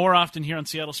 even more often here on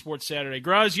Seattle Sports Saturday.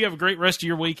 Graz, you have a great rest of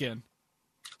your weekend.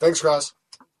 Thanks, Graz.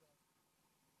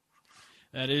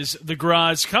 That is the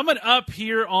Graz. Coming up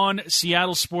here on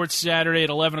Seattle Sports Saturday at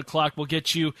 11 o'clock, we'll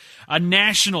get you a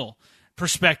national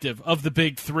perspective of the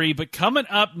Big Three. But coming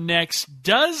up next,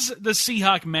 does the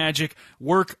Seahawk magic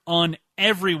work on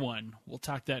everyone? We'll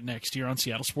talk that next here on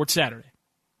Seattle Sports Saturday.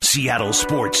 Seattle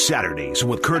Sports Saturdays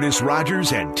with Curtis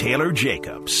Rogers and Taylor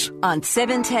Jacobs. On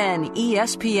 710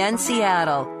 ESPN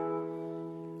Seattle.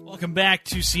 Welcome back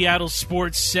to Seattle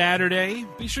Sports Saturday.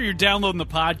 Be sure you're downloading the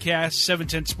podcast,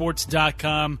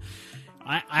 710sports.com,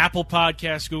 Apple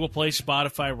Podcasts, Google Play,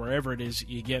 Spotify, wherever it is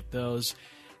you get those.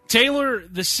 Taylor,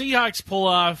 the Seahawks pull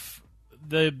off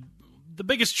the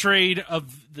biggest trade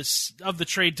of the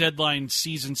trade deadline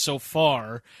season so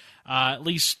far, at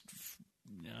least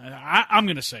I'm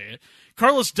going to say it.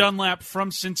 Carlos Dunlap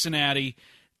from Cincinnati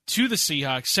to the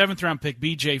Seahawks, 7th-round pick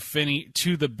B.J. Finney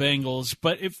to the Bengals.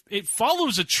 But if it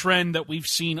follows a trend that we've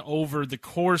seen over the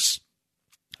course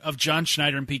of John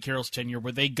Schneider and Pete Carroll's tenure,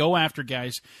 where they go after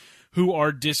guys who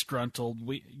are disgruntled.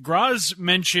 Graz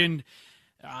mentioned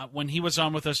when he was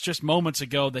on with us just moments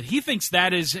ago that he thinks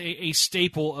that is a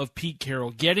staple of Pete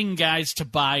Carroll, getting guys to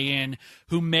buy in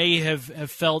who may have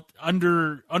felt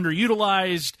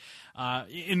underutilized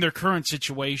in their current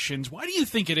situations. Why do you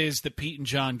think it is that Pete and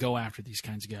John go after these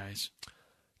kinds of guys?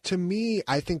 To me,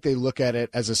 I think they look at it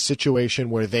as a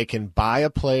situation where they can buy a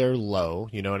player low,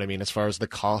 you know what I mean, as far as the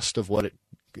cost of what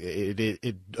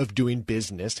of doing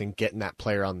business and getting that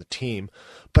player on the team.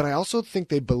 But I also think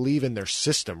they believe in their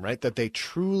system, right? That they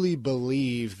truly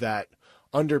believe that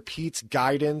under Pete's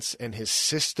guidance and his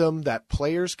system that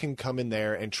players can come in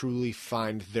there and truly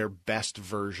find their best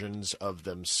versions of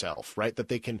themselves, right? That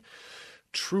they can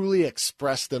truly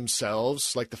express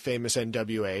themselves, like the famous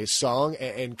NWA song,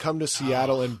 and come to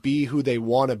Seattle and be who they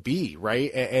want to be, right?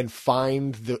 And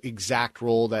find the exact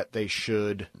role that they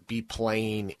should be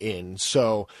playing in.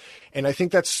 So, and I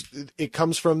think it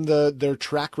comes from their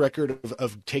track record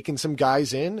of taking some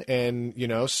guys in and,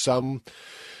 some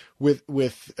with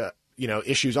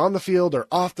issues on the field or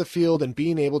off the field, and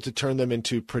being able to turn them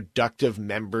into productive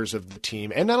members of the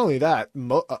team. And not only that,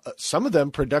 some of them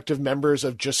productive members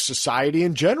of just society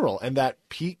in general, and that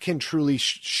Pete can truly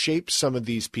shape some of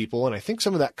these people. And I think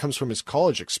some of that comes from his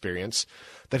college experience,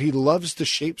 that he loves to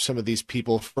shape some of these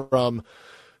people from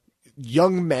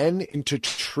young men into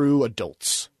true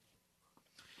adults.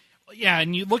 Yeah,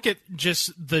 and you look at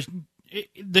just the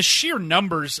sheer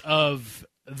numbers of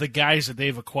the guys that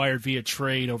they've acquired via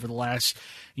trade over the last,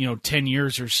 10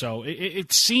 years or so.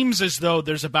 It seems as though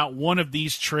there's about one of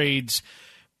these trades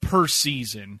per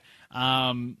season.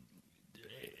 In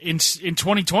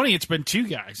 2020, it's been two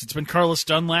guys. It's been Carlos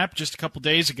Dunlap just a couple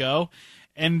days ago,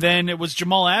 and then it was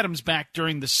Jamal Adams back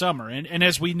during the summer. And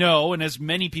as we know, and as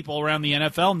many people around the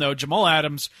NFL know, Jamal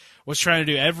Adams was trying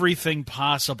to do everything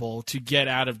possible to get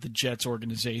out of the Jets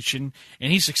organization,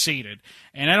 and he succeeded.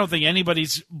 And I don't think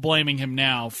anybody's blaming him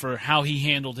now for how he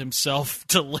handled himself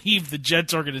to leave the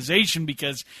Jets organization,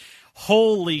 because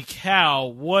holy cow,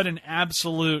 what an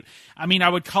absolute, I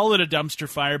would call it a dumpster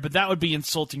fire, but that would be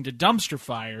insulting to dumpster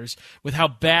fires with how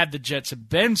bad the Jets have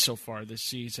been so far this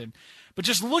season. But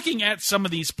just looking at some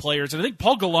of these players, and I think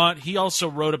Paul Gallant, he also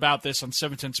wrote about this on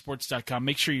 710sports.com.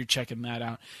 Make sure you're checking that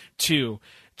out too.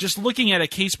 Just looking at a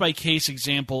case-by-case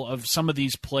example of some of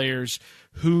these players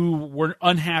who were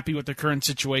unhappy with their current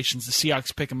situations, the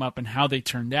Seahawks pick them up, and how they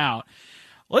turned out.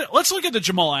 Let's look at the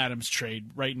Jamal Adams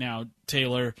trade right now,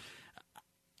 Taylor.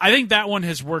 I think that one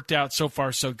has worked out so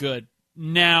far so good.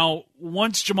 Now,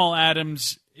 once Jamal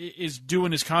Adams is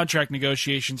doing his contract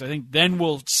negotiations, I think then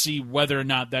we'll see whether or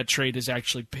not that trade has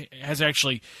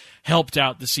actually helped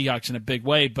out the Seahawks in a big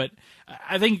way. But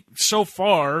I think so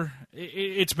far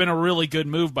it's been a really good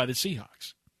move by the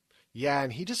Seahawks. Yeah,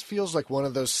 and he just feels like one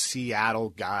of those Seattle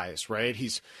guys, right?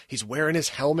 He's wearing his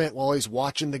helmet while he's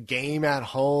watching the game at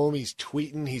home. He's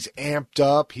tweeting. He's amped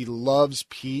up. He loves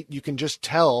Pete. You can just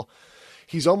tell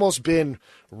he's almost been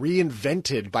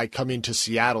reinvented by coming to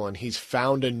Seattle, and he's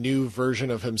found a new version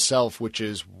of himself, which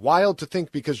is wild to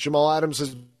think, because Jamal Adams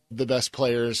is the best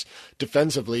players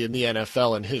defensively in the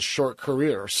NFL in his short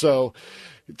career. So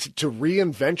to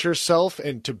reinvent yourself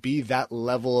and to be that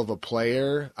level of a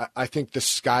player, I think the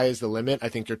sky is the limit. I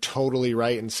think you're totally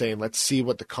right in saying, let's see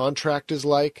what the contract is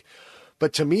like.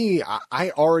 But to me,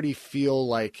 I already feel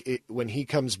like when he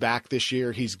comes back this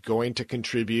year, he's going to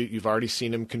contribute. You've already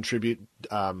seen him contribute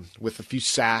with a few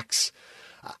sacks.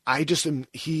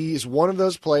 He's one of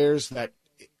those players that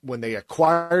when they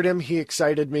acquired him, he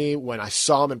excited me. When I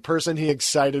saw him in person, he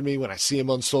excited me. When I see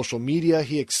him on social media,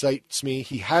 he excites me.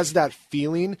 He has that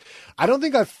feeling. I don't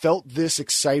think I've felt this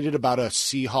excited about a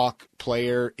Seahawk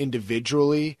player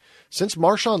individually since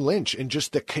Marshawn Lynch, and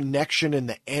just the connection and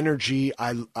the energy.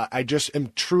 I just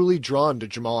am truly drawn to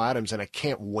Jamal Adams, and I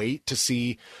can't wait to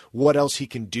see what else he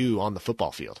can do on the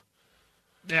football field.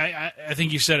 Yeah, I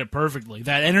think you said it perfectly.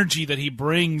 That energy that he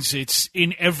brings, it's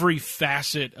in every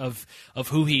facet of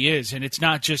who he is. And it's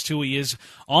not just who he is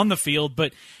on the field,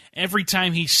 but every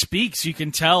time he speaks, you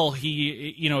can tell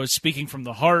he, is speaking from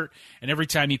the heart. And every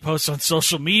time he posts on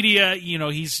social media,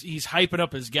 he's hyping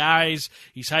up his guys.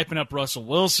 He's hyping up Russell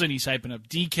Wilson. He's hyping up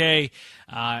DK.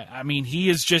 He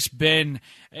has just been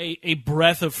a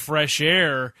breath of fresh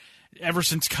air ever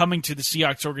since coming to the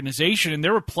Seahawks organization. And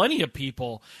there were plenty of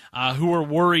people who were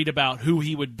worried about who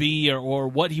he would be or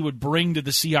what he would bring to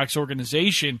the Seahawks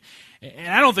organization. And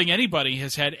I don't think anybody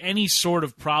has had any sort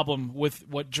of problem with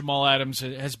what Jamal Adams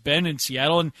has been in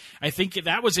Seattle. And I think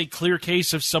that was a clear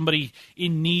case of somebody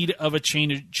in need of a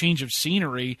change of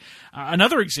scenery.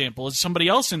 Another example is somebody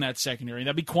else in that secondary.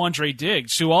 That'd be Quandre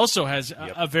Diggs, who also has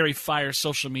a very fire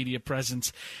social media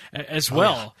presence as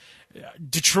well. Yeah.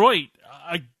 Detroit,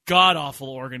 a god-awful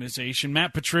organization.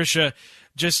 Matt Patricia,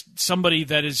 just somebody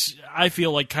that is, I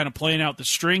feel like, kind of playing out the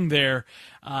string there.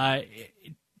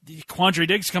 Quandre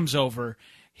Diggs comes over.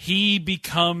 He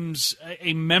becomes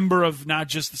a member of not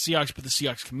just the Seahawks, but the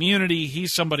Seahawks community.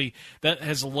 He's somebody that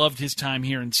has loved his time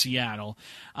here in Seattle.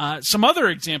 Some other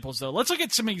examples, though. Let's look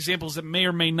at some examples that may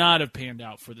or may not have panned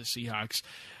out for the Seahawks.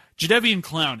 Jadeveon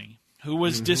Clowney, who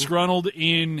was disgruntled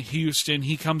in Houston.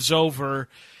 He comes over.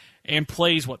 and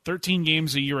plays, 13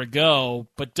 games a year ago,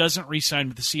 but doesn't re-sign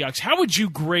with the Seahawks. How would you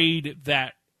grade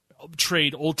that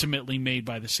trade ultimately made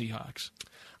by the Seahawks?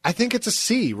 I think it's a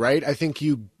C, right? I think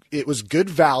it was good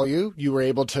value. You were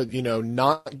able to,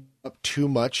 not give up too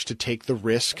much to take the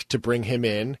risk to bring him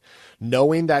in,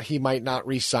 knowing that he might not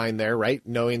re-sign there, right?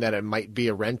 Knowing that it might be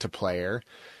a rent-a-player.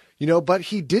 But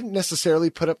he didn't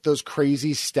necessarily put up those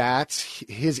crazy stats.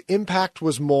 His impact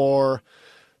was more,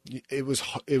 it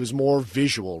was more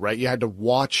visual, right? You had to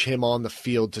watch him on the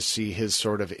field to see his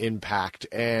sort of impact.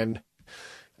 And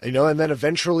then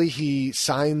eventually he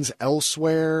signs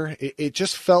elsewhere. It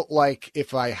just felt like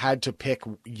if I had to pick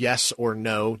yes or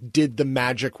no, did the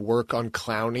magic work on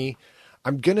Clowney?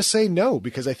 I'm going to say no,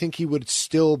 because I think he would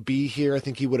still be here. I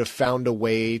think he would have found a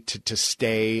way to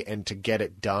stay and to get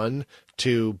it done,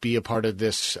 to be a part of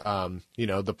this,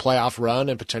 the playoff run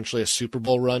and potentially a Super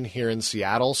Bowl run here in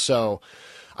Seattle. So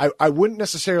I wouldn't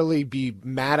necessarily be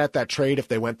mad at that trade if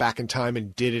they went back in time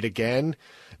and did it again,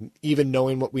 even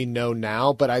knowing what we know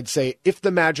now. But I'd say if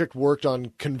the magic worked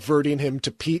on converting him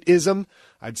to Pete-ism,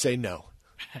 I'd say no.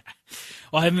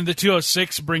 Well, and then the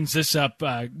 206 brings this up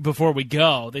before we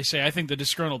go. They say, I think the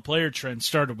disgruntled player trend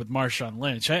started with Marshawn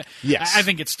Lynch. Yes. I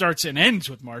think it starts and ends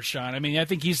with Marshawn. I mean, I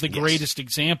think he's the greatest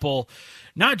example,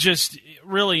 not just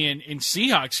really in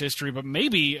Seahawks history, but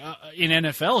maybe in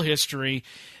NFL history.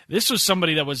 This was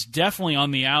somebody that was definitely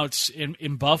on the outs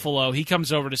in Buffalo. He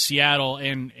comes over to Seattle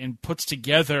and puts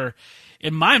together,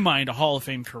 in my mind, a Hall of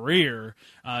Fame career.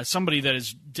 Somebody that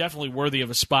is definitely worthy of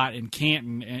a spot in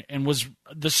Canton, and was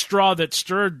the straw that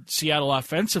stirred Seattle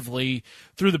offensively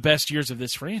through the best years of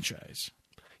this franchise.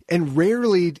 And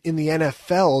rarely in the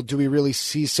NFL do we really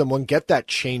see someone get that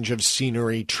change of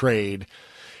scenery trade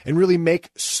and really make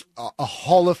a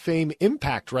Hall of Fame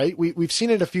impact, right? We've seen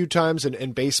it a few times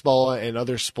in baseball and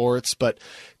other sports, but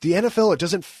the NFL, it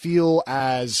doesn't feel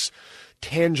as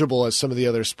tangible as some of the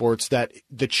other sports that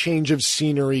the change of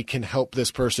scenery can help this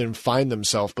person find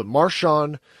themselves. But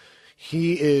Marshawn,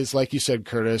 he is, like you said,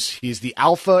 Curtis, he's the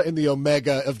alpha and the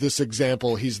omega of this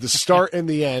example. He's the start and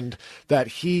the end, that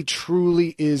he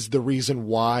truly is the reason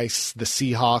why the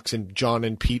Seahawks and John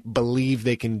and Pete believe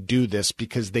they can do this,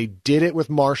 because they did it with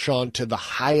Marshawn to the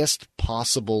highest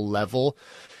possible level.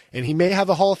 And he may have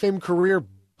a Hall of Fame career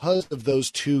because of those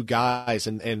two guys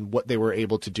and what they were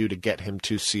able to do to get him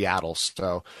to Seattle.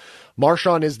 So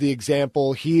Marshawn is the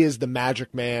example. He is the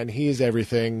magic man. He is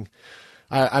everything.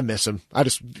 I miss him.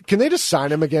 Can they just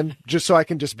sign him again, just so I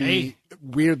can just be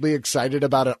weirdly excited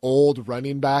about an old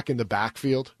running back in the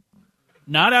backfield?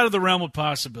 Not out of the realm of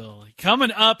possibility.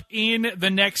 Coming up in the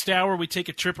next hour, we take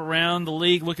a trip around the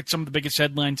league, look at some of the biggest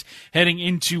headlines heading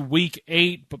into Week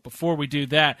 8. But before we do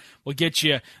that, we'll get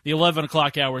you the 11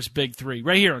 o'clock hour's Big Three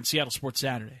right here on Seattle Sports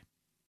Saturday.